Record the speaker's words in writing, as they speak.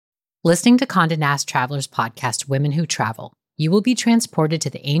Listening to Condé Nast Traveler's podcast, Women Who Travel, you will be transported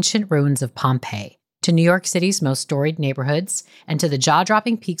to the ancient ruins of Pompeii, to New York City's most storied neighborhoods, and to the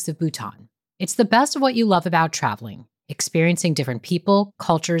jaw-dropping peaks of Bhutan. It's the best of what you love about traveling, experiencing different people,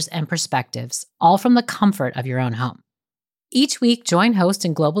 cultures, and perspectives, all from the comfort of your own home. Each week, join host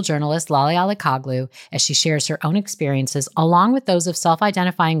and global journalist Lale Alikoglu as she shares her own experiences along with those of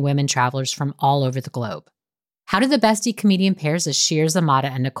self-identifying women travelers from all over the globe. How do the bestie comedian pairs of Shir Zamata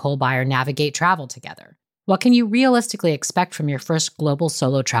and Nicole Byer navigate travel together? What can you realistically expect from your first global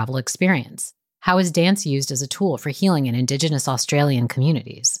solo travel experience? How is dance used as a tool for healing in Indigenous Australian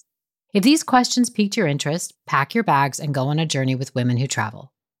communities? If these questions piqued your interest, pack your bags and go on a journey with Women Who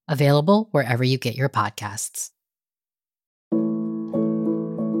Travel. Available wherever you get your podcasts.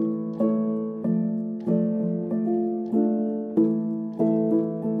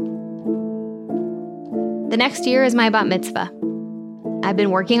 The next year is my bat mitzvah. I've been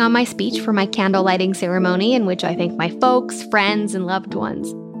working on my speech for my candle lighting ceremony in which I thank my folks, friends, and loved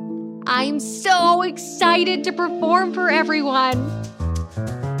ones. I'm so excited to perform for everyone.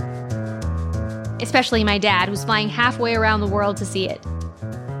 Especially my dad, who's flying halfway around the world to see it.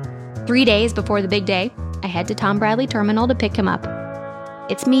 3 days before the big day, I head to Tom Bradley Terminal to pick him up.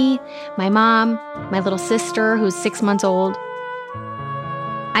 It's me, my mom, my little sister, who's 6 months old.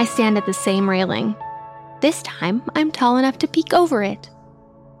 I stand at the same railing. This time, I'm tall enough to peek over it.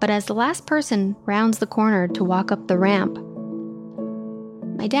 But as the last person rounds the corner to walk up the ramp,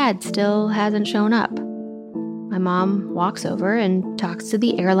 my dad still hasn't shown up. My mom walks over and talks to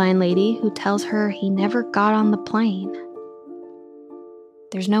the airline lady who tells her he never got on the plane.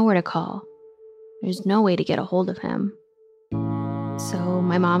 There's nowhere to call. There's no way to get a hold of him. So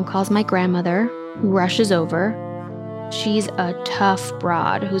my mom calls my grandmother, who rushes over. She's a tough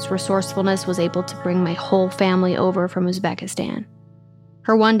broad whose resourcefulness was able to bring my whole family over from Uzbekistan.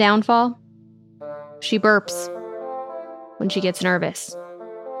 Her one downfall? She burps when she gets nervous.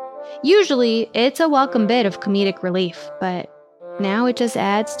 Usually, it's a welcome bit of comedic relief, but now it just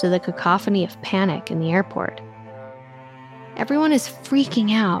adds to the cacophony of panic in the airport. Everyone is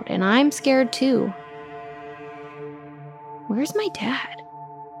freaking out, and I'm scared too. Where's my dad?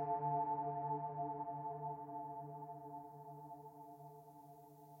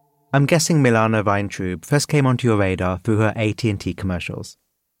 I'm guessing Milana Vayntrub first came onto your radar through her AT&T commercials.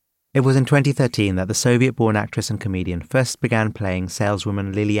 It was in 2013 that the Soviet-born actress and comedian first began playing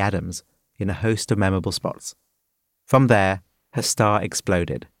saleswoman Lily Adams in a host of memorable spots. From there, her star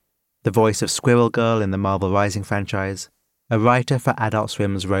exploded. The voice of Squirrel Girl in the Marvel Rising franchise, a writer for Adult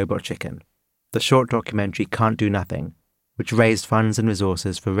Swim's Robot Chicken, the short documentary Can't Do Nothing, which raised funds and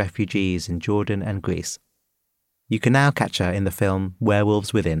resources for refugees in Jordan and Greece. You can now catch her in the film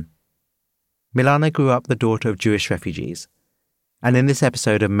Werewolves Within. Milana grew up the daughter of Jewish refugees, and in this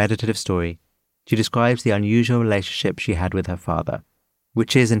episode of Meditative Story, she describes the unusual relationship she had with her father,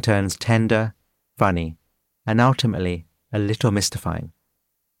 which is in turns tender, funny, and ultimately a little mystifying.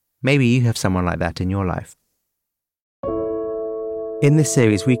 Maybe you have someone like that in your life. In this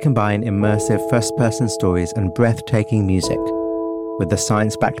series, we combine immersive first-person stories and breathtaking music with the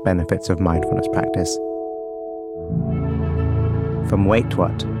science-backed benefits of mindfulness practice. From Wait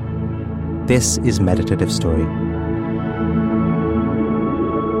What? This is Meditative Story.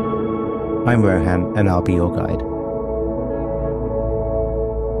 I'm Rohan, and I'll be your guide.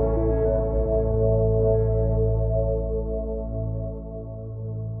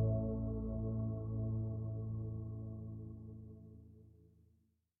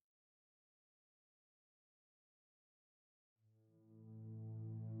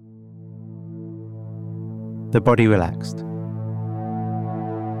 The body relaxed.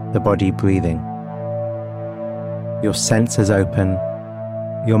 The body breathing. Your senses open,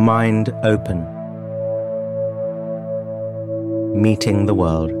 your mind open. Meeting the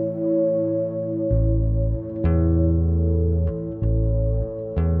world.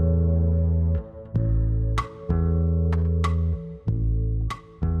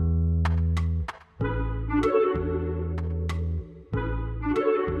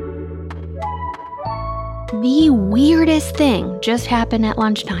 The weirdest thing just happened at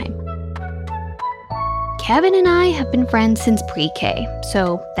lunchtime. Kevin and I have been friends since pre-K,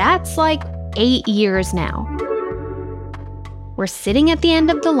 so that's like 8 years now. We're sitting at the end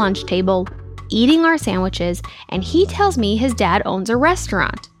of the lunch table, eating our sandwiches, and he tells me his dad owns a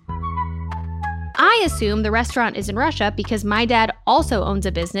restaurant. I assume the restaurant is in Russia because my dad also owns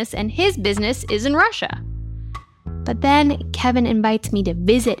a business and his business is in Russia. But then Kevin invites me to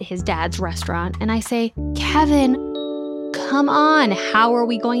visit his dad's restaurant, and I say, Kevin, come on, how are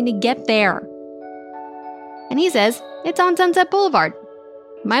we going to get there? And he says, it's on Sunset Boulevard.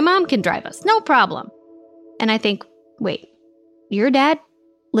 My mom can drive us, no problem. And I think, wait, your dad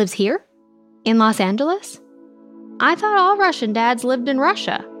lives here? In Los Angeles? I thought all Russian dads lived in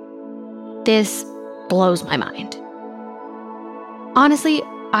Russia. This blows my mind. Honestly,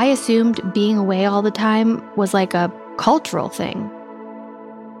 I assumed being away all the time was like a cultural thing.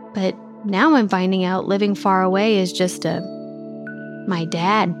 But now I'm finding out living far away is just a my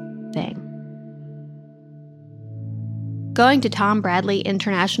dad thing. Going to Tom Bradley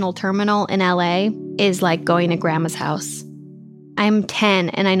International Terminal in LA is like going to grandma's house. I'm 10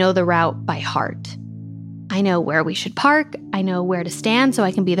 and I know the route by heart. I know where we should park. I know where to stand so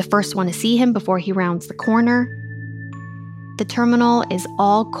I can be the first one to see him before he rounds the corner. The terminal is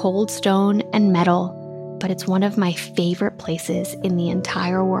all cold stone and metal, but it's one of my favorite places in the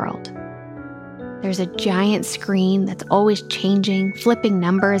entire world. There's a giant screen that's always changing, flipping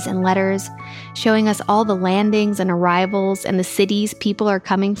numbers and letters, showing us all the landings and arrivals and the cities people are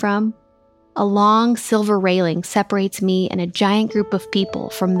coming from. A long silver railing separates me and a giant group of people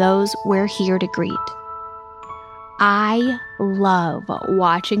from those we're here to greet. I love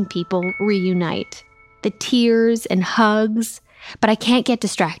watching people reunite. The tears and hugs, but I can't get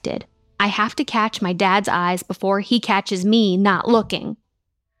distracted. I have to catch my dad's eyes before he catches me not looking.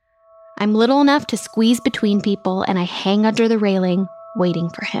 I'm little enough to squeeze between people and I hang under the railing, waiting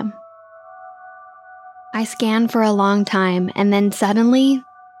for him. I scan for a long time and then suddenly,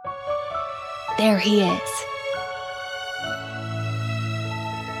 there he is.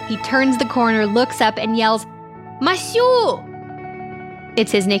 He turns the corner, looks up and yells, "Monsieur!"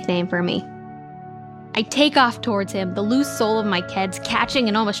 It's his nickname for me. I take off towards him, the loose sole of my Keds catching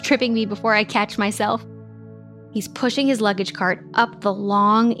and almost tripping me before I catch myself. He's pushing his luggage cart up the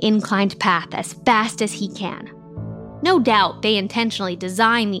long, inclined path as fast as he can. No doubt they intentionally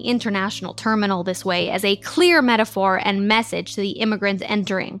designed the international terminal this way as a clear metaphor and message to the immigrants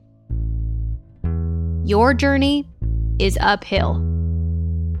entering. Your journey is uphill.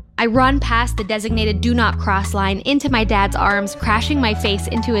 I run past the designated do not cross line into my dad's arms, crashing my face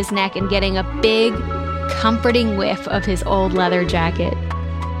into his neck and getting a big, comforting whiff of his old leather jacket.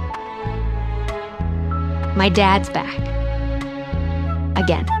 My dad's back.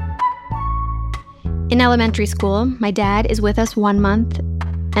 Again. In elementary school, my dad is with us 1 month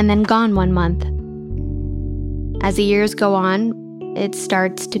and then gone 1 month. As the years go on, it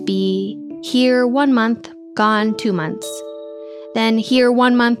starts to be here 1 month, gone 2 months. Then here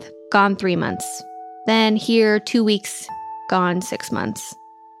 1 month, gone 3 months. Then here 2 weeks, gone 6 months.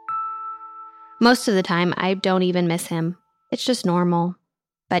 Most of the time, I don't even miss him. It's just normal.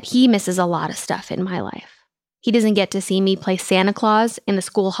 But he misses a lot of stuff in my life. He doesn't get to see me play Santa Claus in the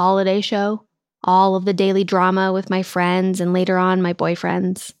school holiday show, all of the daily drama with my friends and later on my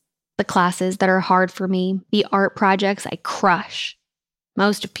boyfriends, the classes that are hard for me, the art projects I crush,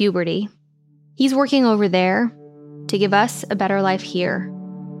 most of puberty. He's working over there to give us a better life here.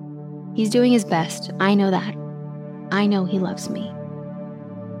 He's doing his best. I know that. I know he loves me.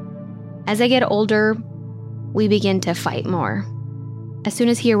 As I get older, we begin to fight more. As soon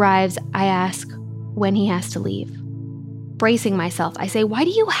as he arrives, I ask when he has to leave. Bracing myself, I say, "Why do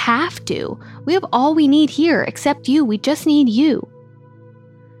you have to? We have all we need here, except you. We just need you."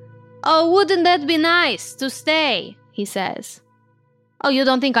 "Oh, wouldn't that be nice to stay?" he says. "Oh, you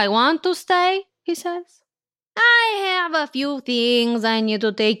don't think I want to stay?" he says. "I have a few things I need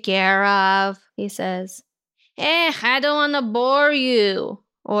to take care of," he says. I don't want to bore you."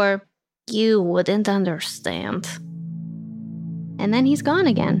 Or, "You wouldn't understand." And then he's gone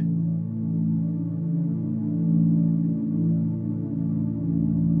again.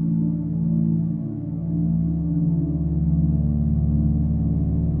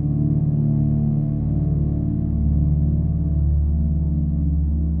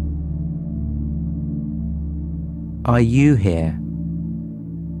 Are you here?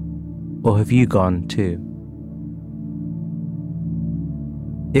 Or have you gone too?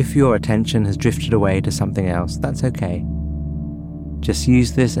 If your attention has drifted away to something else, that's okay. Just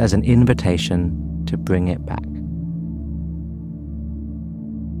use this as an invitation to bring it back.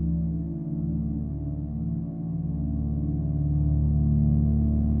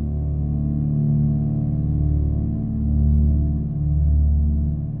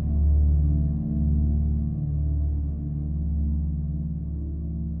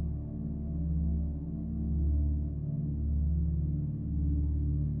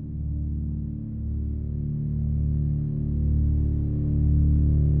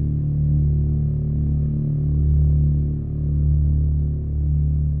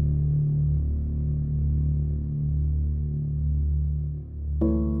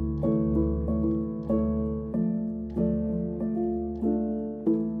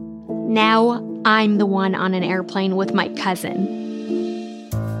 Now I'm the one on an airplane with my cousin.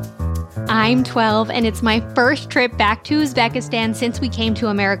 I'm 12, and it's my first trip back to Uzbekistan since we came to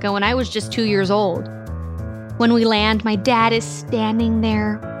America when I was just 2 years old. When we land, my dad is standing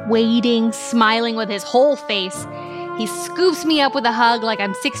there, waiting, smiling with his whole face. He scoops me up with a hug like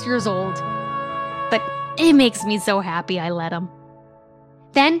I'm 6 years old. But it makes me so happy I let him.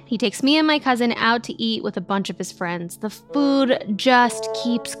 Then he takes me and my cousin out to eat with a bunch of his friends. The food just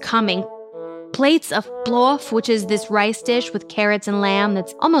keeps coming. Plates of plov, which is this rice dish with carrots and lamb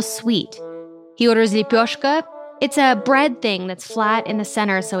that's almost sweet. He orders lipyoshka. It's a bread thing that's flat in the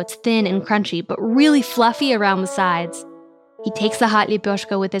center so it's thin and crunchy, but really fluffy around the sides. He takes the hot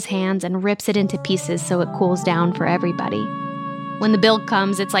lipyoshka with his hands and rips it into pieces so it cools down for everybody. When the bill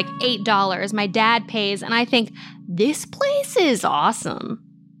comes, it's like $8. My dad pays, and I think, this place is awesome.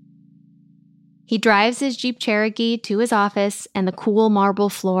 He drives his Jeep Cherokee to his office, and the cool marble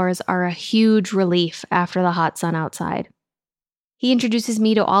floors are a huge relief after the hot sun outside. He introduces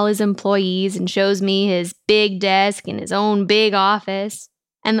me to all his employees and shows me his big desk and his own big office,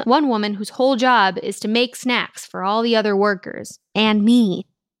 and one woman whose whole job is to make snacks for all the other workers, and me.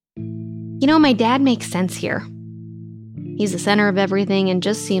 You know, my dad makes sense here. He's the center of everything and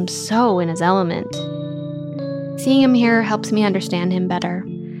just seems so in his element. Seeing him here helps me understand him better.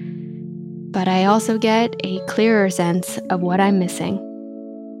 But I also get a clearer sense of what I'm missing.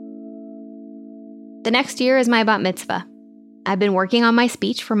 The next year is my bat mitzvah. I've been working on my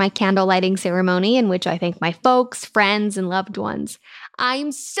speech for my candle lighting ceremony in which I thank my folks, friends, and loved ones.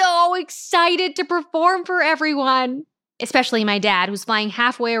 I'm so excited to perform for everyone, especially my dad, who's flying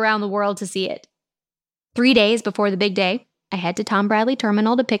halfway around the world to see it. 3 days before the big day, I head to Tom Bradley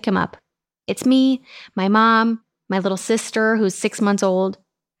Terminal to pick him up. It's me, my mom, my little sister, who's 6 months old.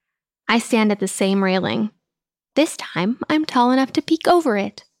 I stand at the same railing. This time, I'm tall enough to peek over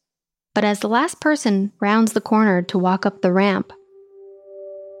it. But as the last person rounds the corner to walk up the ramp,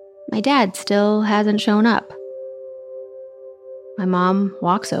 my dad still hasn't shown up. My mom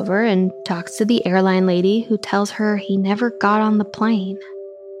walks over and talks to the airline lady who tells her he never got on the plane.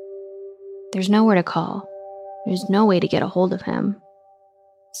 There's nowhere to call. There's no way to get a hold of him.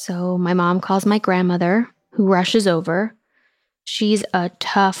 So my mom calls my grandmother, who rushes over. She's a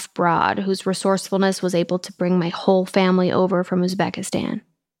tough broad whose resourcefulness was able to bring my whole family over from Uzbekistan.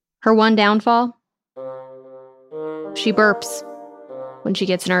 Her one downfall? She burps when she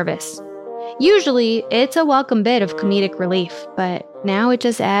gets nervous. Usually, it's a welcome bit of comedic relief, but now it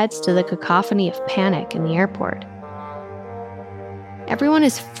just adds to the cacophony of panic in the airport. Everyone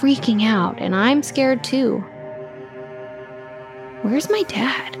is freaking out, and I'm scared too. Where's my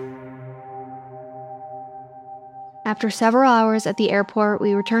dad? After several hours at the airport,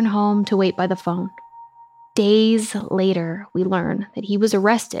 we return home to wait by the phone. Days later, we learn that he was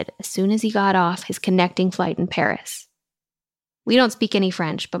arrested as soon as he got off his connecting flight in Paris. We don't speak any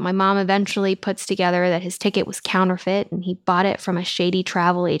French, but my mom eventually puts together that his ticket was counterfeit and he bought it from a shady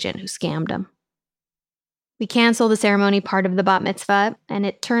travel agent who scammed him. We cancel the ceremony part of the bat mitzvah, and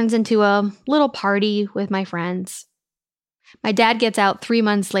it turns into a little party with my friends. My dad gets out 3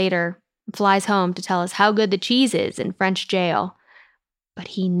 months later and flies home to tell us how good the cheese is in French jail. But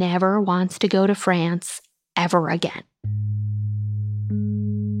he never wants to go to France ever again.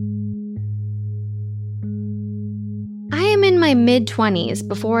 I am in my mid-20s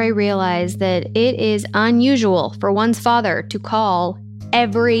before I realize that it is unusual for one's father to call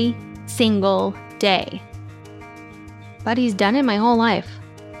every single day. But he's done it my whole life.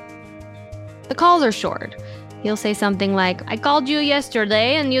 The calls are short. He'll say something like, "I called you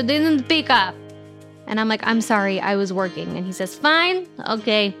yesterday and you didn't pick up." And I'm like, "I'm sorry, I was working." And he says, "Fine,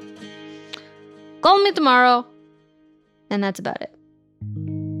 okay. Call me tomorrow." And that's about it.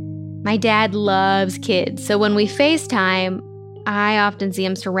 My dad loves kids, so when we FaceTime, I often see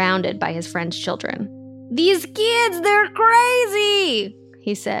him surrounded by his friends' children. "These kids, they're crazy,"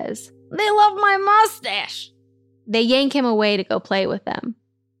 he says. "They love my mustache." They yank him away to go play with them,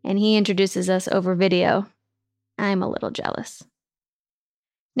 and he introduces us over video. I'm a little jealous.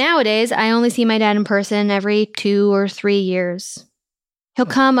 Nowadays, I only see my dad in person every 2 or 3 years. He'll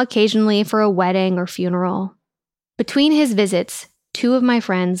come occasionally for a wedding or funeral. Between his visits, 2 of my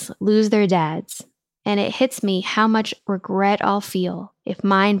friends lose their dads, and it hits me how much regret I'll feel if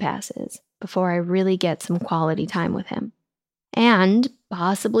mine passes before I really get some quality time with him, and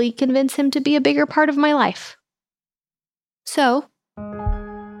possibly convince him to be a bigger part of my life. So,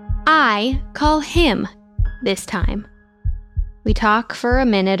 I call him this time. We talk for a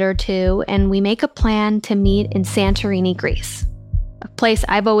minute or two, and we make a plan to meet in Santorini, Greece, a place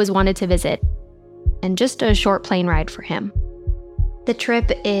I've always wanted to visit, and just a short plane ride for him. The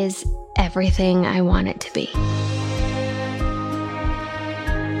trip is everything I want it to be.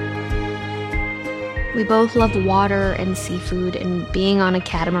 We both love water and seafood and being on a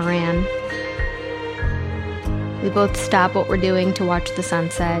catamaran. We both stop what we're doing to watch the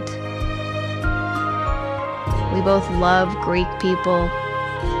sunset. We both love Greek people.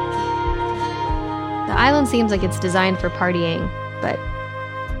 The island seems like it's designed for partying, but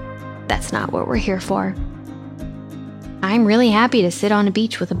that's not what we're here for. I'm really happy to sit on a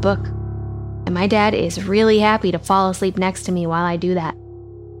beach with a book, and my dad is really happy to fall asleep next to me while I do that.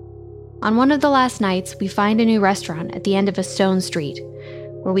 On one of the last nights, we find a new restaurant at the end of a stone street,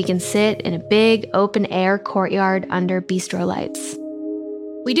 where we can sit in a big open-air courtyard under bistro lights.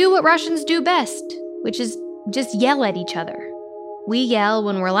 We do what Russians do best, which is just yell at each other. We yell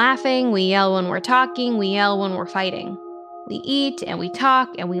when we're laughing, we yell when we're talking, we yell when we're fighting. We eat and we talk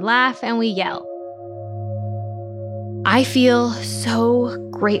and we laugh and we yell. I feel so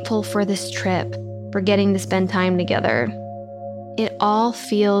grateful for this trip, for getting to spend time together. It all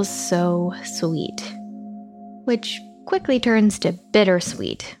feels so sweet, which quickly turns to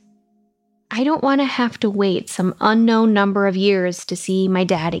bittersweet. I don't want to have to wait some unknown number of years to see my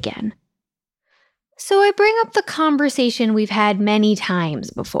dad again. So I bring up the conversation we've had many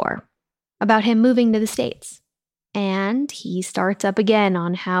times before about him moving to the States. And he starts up again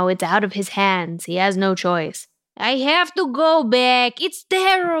on how it's out of his hands. He has no choice. I have to go back. It's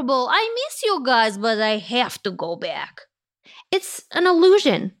terrible. I miss you guys, but I have to go back. It's an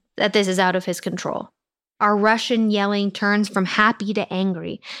illusion that this is out of his control. Our Russian yelling turns from happy to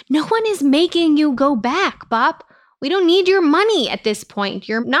angry. No one is making you go back, Bop. We don't need your money at this point.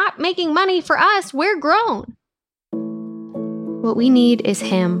 You're not making money for us. We're grown. What we need is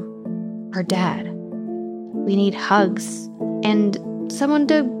him, our dad. We need hugs and someone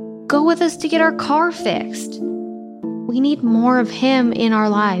to go with us to get our car fixed. We need more of him in our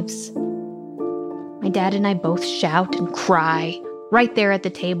lives. My dad and I both shout and cry right there at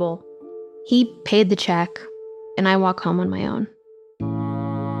the table. He paid the check, and I walk home on my own.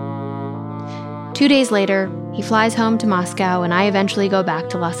 2 days later, he flies home to Moscow, and I eventually go back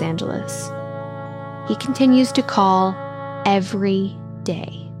to Los Angeles. He continues to call every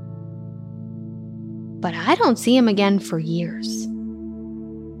day. But I don't see him again for years.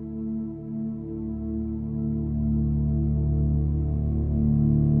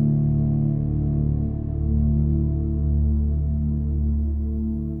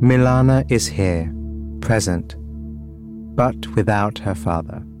 Milana is here, present, but without her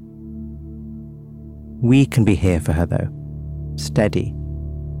father. We can be here for her though, steady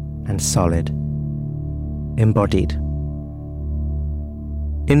and solid, embodied.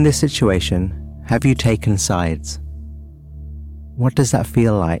 In this situation, have you taken sides? What does that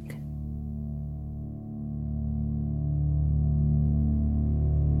feel like?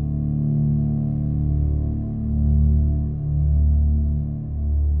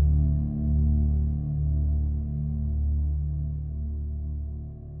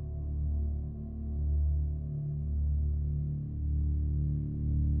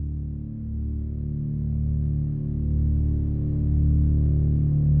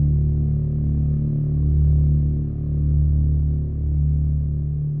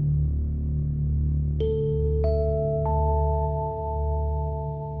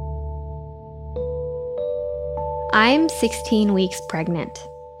 I'm 16 weeks pregnant,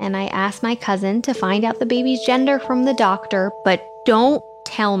 and I asked my cousin to find out the baby's gender from the doctor, but don't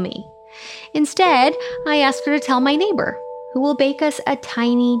tell me. Instead, I asked her to tell my neighbor, who will bake us a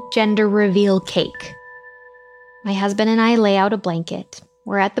tiny gender reveal cake. My husband and I lay out a blanket.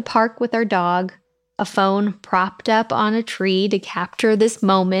 We're at the park with our dog, a phone propped up on a tree to capture this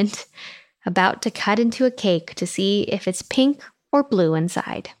moment, about to cut into a cake to see if it's pink or blue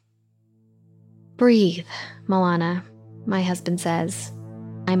inside. Breathe, Milana, my husband says.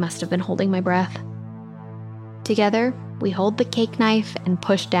 I must have been holding my breath. Together, we hold the cake knife and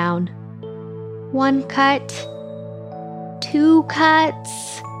push down. 1 cut, 2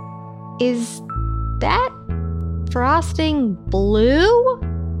 cuts. Is that frosting blue?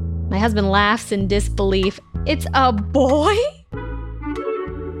 My husband laughs in disbelief. It's a boy?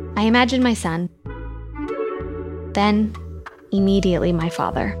 I imagine my son. Then, immediately my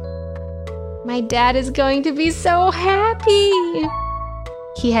father. My dad is going to be so happy.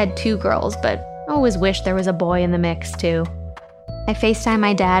 He had 2 girls, but I always wished there was a boy in the mix too. I FaceTime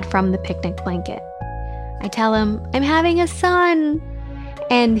my dad from the picnic blanket. I tell him I'm having a son,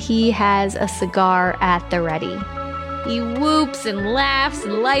 and he has a cigar at the ready. He whoops and laughs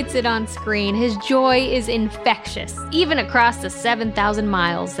and lights it on screen. His joy is infectious, even across the 7,000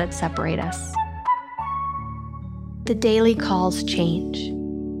 miles that separate us. The daily calls change.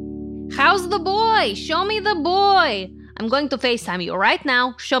 How's the boy? Show me the boy. I'm going to FaceTime you right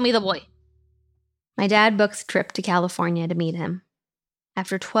now. Show me the boy. My dad books a trip to California to meet him.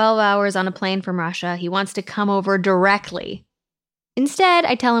 After 12 hours on a plane from Russia, he wants to come over directly. Instead,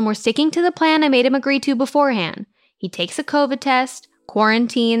 I tell him we're sticking to the plan I made him agree to beforehand. He takes a COVID test,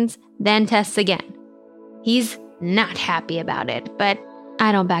 quarantines, then tests again. He's not happy about it, but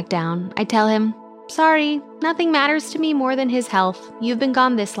I don't back down. I tell him, sorry, nothing matters to me more than his health. You've been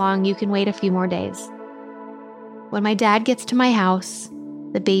gone this long, you can wait a few more days. When my dad gets to my house,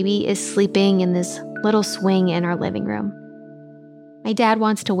 the baby is sleeping in this little swing in our living room. My dad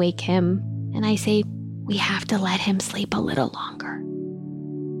wants to wake him, and I say, we have to let him sleep a little longer.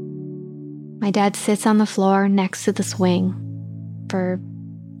 My dad sits on the floor next to the swing for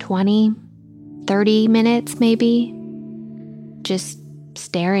 20, 30 minutes maybe, just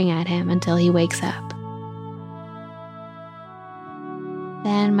staring at him until he wakes up.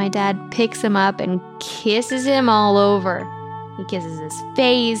 Then my dad picks him up and kisses him all over. He kisses his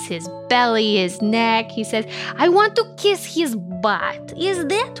face, his belly, his neck. He says, I want to kiss his butt. Is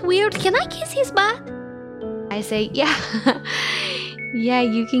that weird? Can I kiss his butt? I say, yeah. Yeah,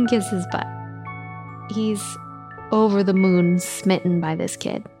 you can kiss his butt. He's over the moon smitten by this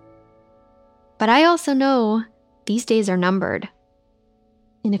kid. But I also know these days are numbered.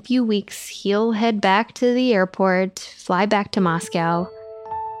 In a few weeks, he'll head back to the airport, fly back to Moscow,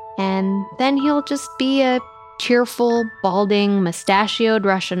 and then he'll just be a cheerful, balding, mustachioed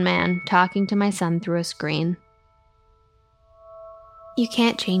Russian man talking to my son through a screen. You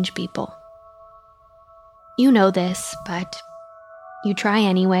can't change people. You know this, but you try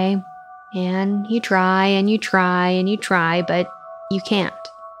anyway, and you try and you try and you try, but you can't.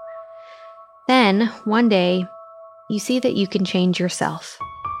 Then, one day, you see that you can change yourself.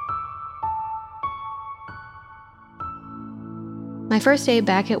 My first day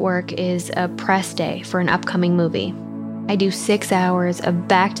back at work is a press day for an upcoming movie. I do 6 hours of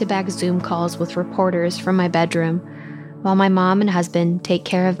back-to-back Zoom calls with reporters from my bedroom, while my mom and husband take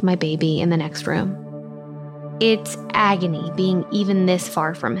care of my baby in the next room. It's agony being even this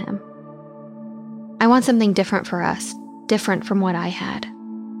far from him. I want something different for us, different from what I had.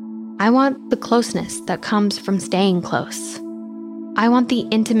 I want the closeness that comes from staying close. I want the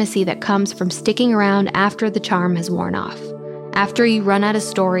intimacy that comes from sticking around after the charm has worn off, after you run out of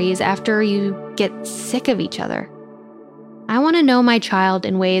stories, after you get sick of each other. I want to know my child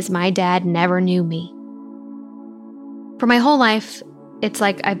in ways my dad never knew me. For my whole life, it's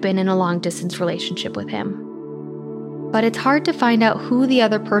like I've been in a long-distance relationship with him. But it's hard to find out who the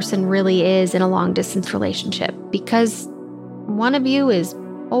other person really is in a long-distance relationship because one of you is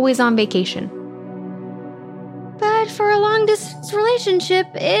always on vacation. But for a long-distance relationship,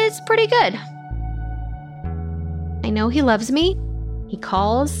 it's pretty good. I know he loves me, he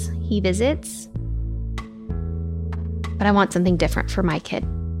calls, he visits, but I want something different for my kid.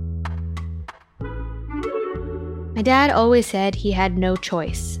 My dad always said he had no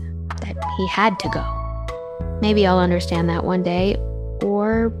choice, that he had to go. Maybe I'll understand that one day,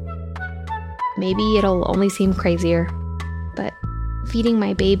 or maybe it'll only seem crazier, but feeding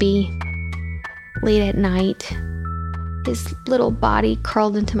my baby late at night, his little body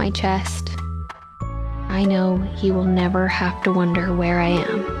curled into my chest, I know he will never have to wonder where I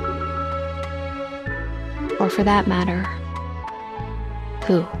am. Or for that matter,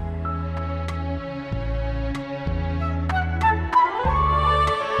 who?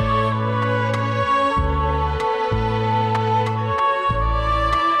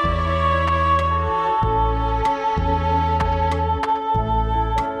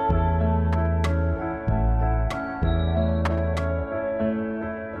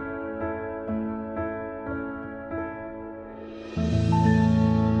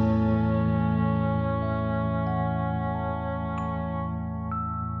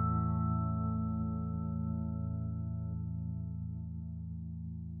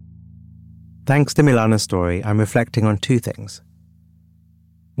 Thanks to Milana's story, I'm reflecting on two things.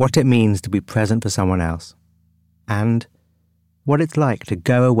 What it means to be present for someone else, and what it's like to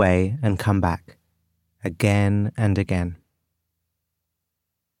go away and come back, again and again.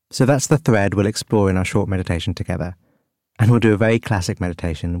 So that's the thread we'll explore in our short meditation together, and we'll do a very classic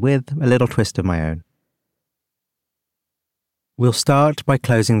meditation with a little twist of my own. We'll start by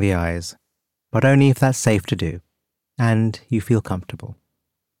closing the eyes, but only if that's safe to do, and you feel comfortable.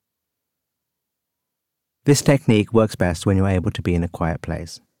 This technique works best when you're able to be in a quiet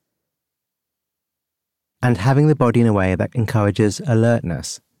place. And having the body in a way that encourages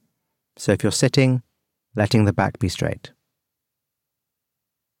alertness. So if you're sitting, letting the back be straight.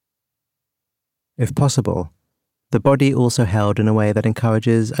 If possible, the body also held in a way that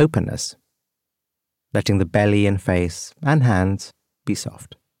encourages openness, letting the belly and face and hands be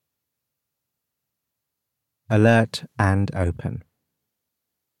soft. Alert and open.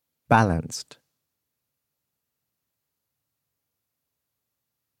 Balanced.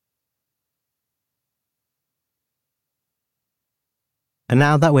 And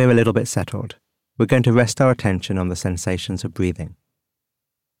now that we're a little bit settled, we're going to rest our attention on the sensations of breathing.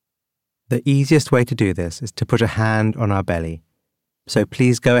 The easiest way to do this is to put a hand on our belly, so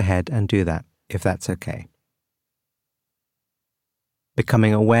please go ahead and do that if that's okay.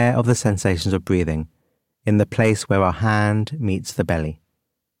 Becoming aware of the sensations of breathing in the place where our hand meets the belly,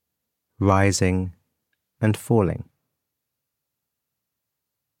 rising and falling.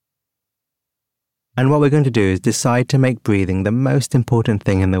 And what we're going to do is decide to make breathing the most important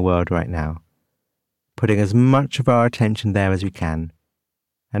thing in the world right now, putting as much of our attention there as we can,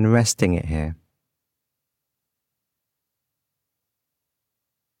 and resting it here.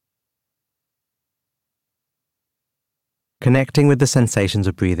 Connecting with the sensations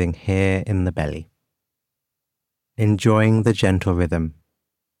of breathing here in the belly. Enjoying the gentle rhythm,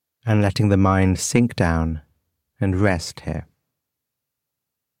 and letting the mind sink down and rest here.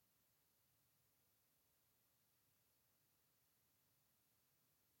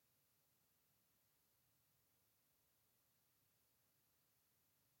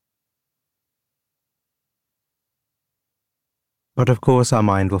 But of course our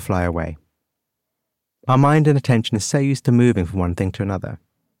mind will fly away. Our mind and attention is so used to moving from one thing to another,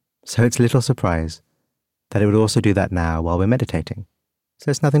 so it's little surprise that it would also do that now while we're meditating.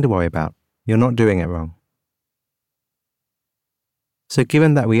 So it's nothing to worry about. You're not doing it wrong. So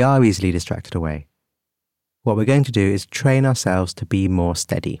given that we are easily distracted away, what we're going to do is train ourselves to be more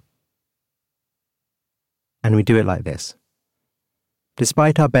steady. And we do it like this.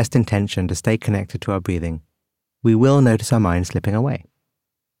 Despite our best intention to stay connected to our breathing, we will notice our mind slipping away.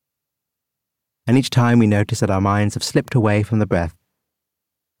 And each time we notice that our minds have slipped away from the breath,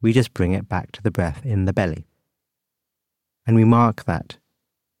 we just bring it back to the breath in the belly. And we mark that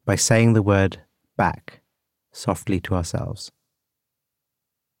by saying the word back softly to ourselves.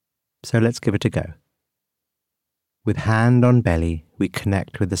 So let's give it a go. With hand on belly, we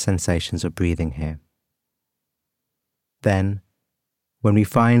connect with the sensations of breathing here. Then, when we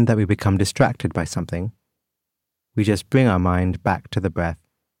find that we become distracted by something, we just bring our mind back to the breath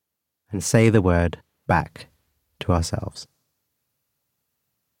and say the word back to ourselves.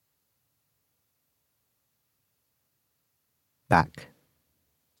 Back.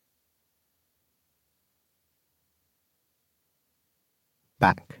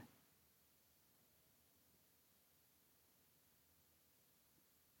 Back.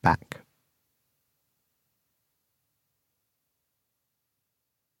 Back.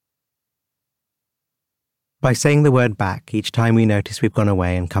 By saying the word back each time we notice we've gone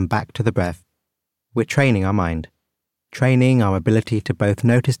away and come back to the breath, we're training our mind, training our ability to both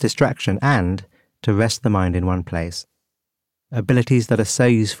notice distraction and to rest the mind in one place, abilities that are so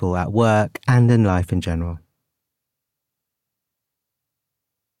useful at work and in life in general.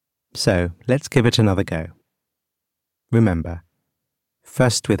 So, let's give it another go. Remember,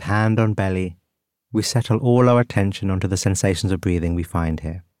 first with hand on belly, we settle all our attention onto the sensations of breathing we find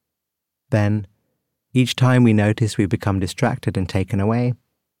here. Then, each time we notice we've become distracted and taken away,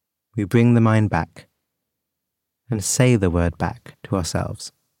 we bring the mind back and say the word back to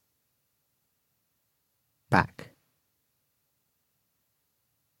ourselves. Back.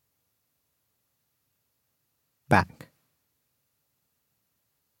 Back.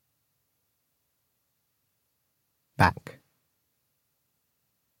 Back.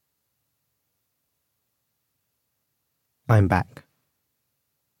 I'm back.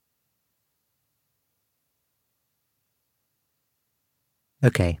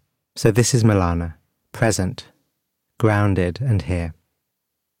 Okay, so this is Milana, present, grounded and here.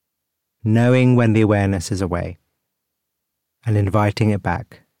 Knowing when the awareness is away, and inviting it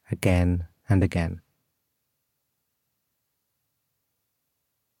back again and again.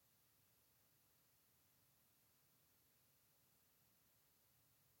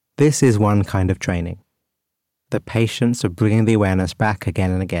 This is one kind of training, the patience of bringing the awareness back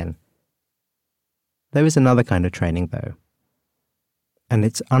again and again. There is another kind of training though, and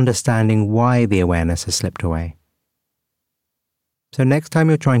it's understanding why the awareness has slipped away. So next time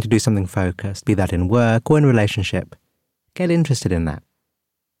you're trying to do something focused, be that in work or in relationship, get interested in that.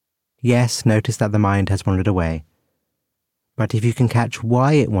 Yes, notice that the mind has wandered away, but if you can catch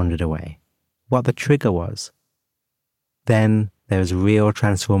why it wandered away, what the trigger was, then there is real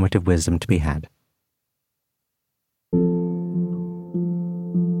transformative wisdom to be had.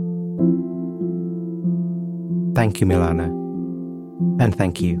 Thank you, Milana. And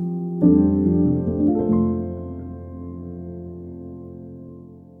thank you.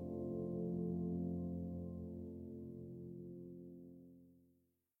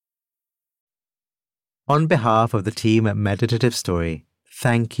 On behalf of the team at Meditative Story,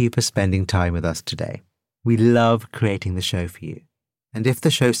 thank you for spending time with us today. We love creating the show for you. And if the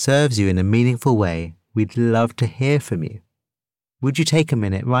show serves you in a meaningful way, we'd love to hear from you. Would you take a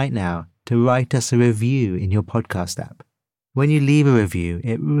minute right now to write us a review in your podcast app? When you leave a review,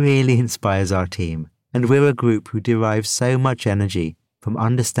 it really inspires our team, and we're a group who derives so much energy from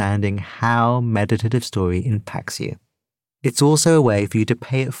understanding how Meditative Story impacts you. It's also a way for you to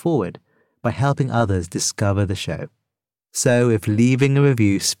pay it forward by helping others discover the show. So if leaving a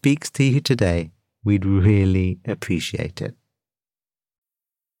review speaks to you today, we'd really appreciate it.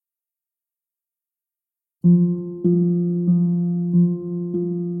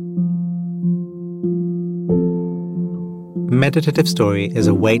 Meditative Story is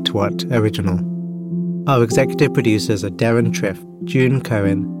a Wait What original. Our executive producers are Darren Triff, June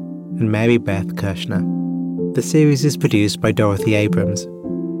Cohen, and Mary Beth Kirshner. The series is produced by Dorothy Abrams.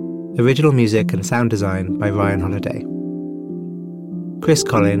 Original music and sound design by Ryan Holiday. Chris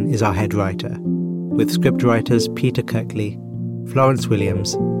Collin is our head writer, with scriptwriters Peter Kirkley, Florence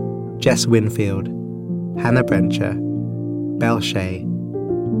Williams, Jess Winfield, Hannah Brencher, Belle Shea,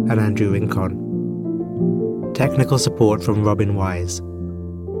 and Andrew Rincon. Technical support from Robin Wise.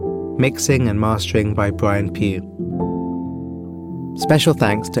 Mixing and mastering by Brian Pugh. Special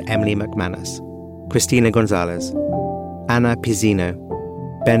thanks to Emily McManus, Christina Gonzalez, Anna Pizzino,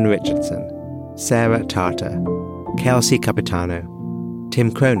 Ben Richardson, Sarah Tartar, Kelsey Capitano, Tim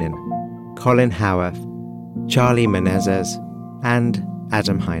Cronin, Colin Howarth, Charlie Menezes, and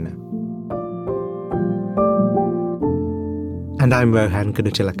Adam Heiner. And I'm Rohan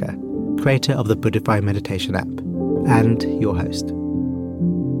Gunatilaka, creator of the Buddhify Meditation app, and your host.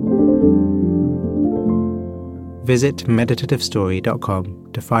 Visit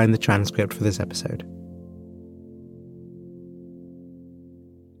meditativestory.com to find the transcript for this episode.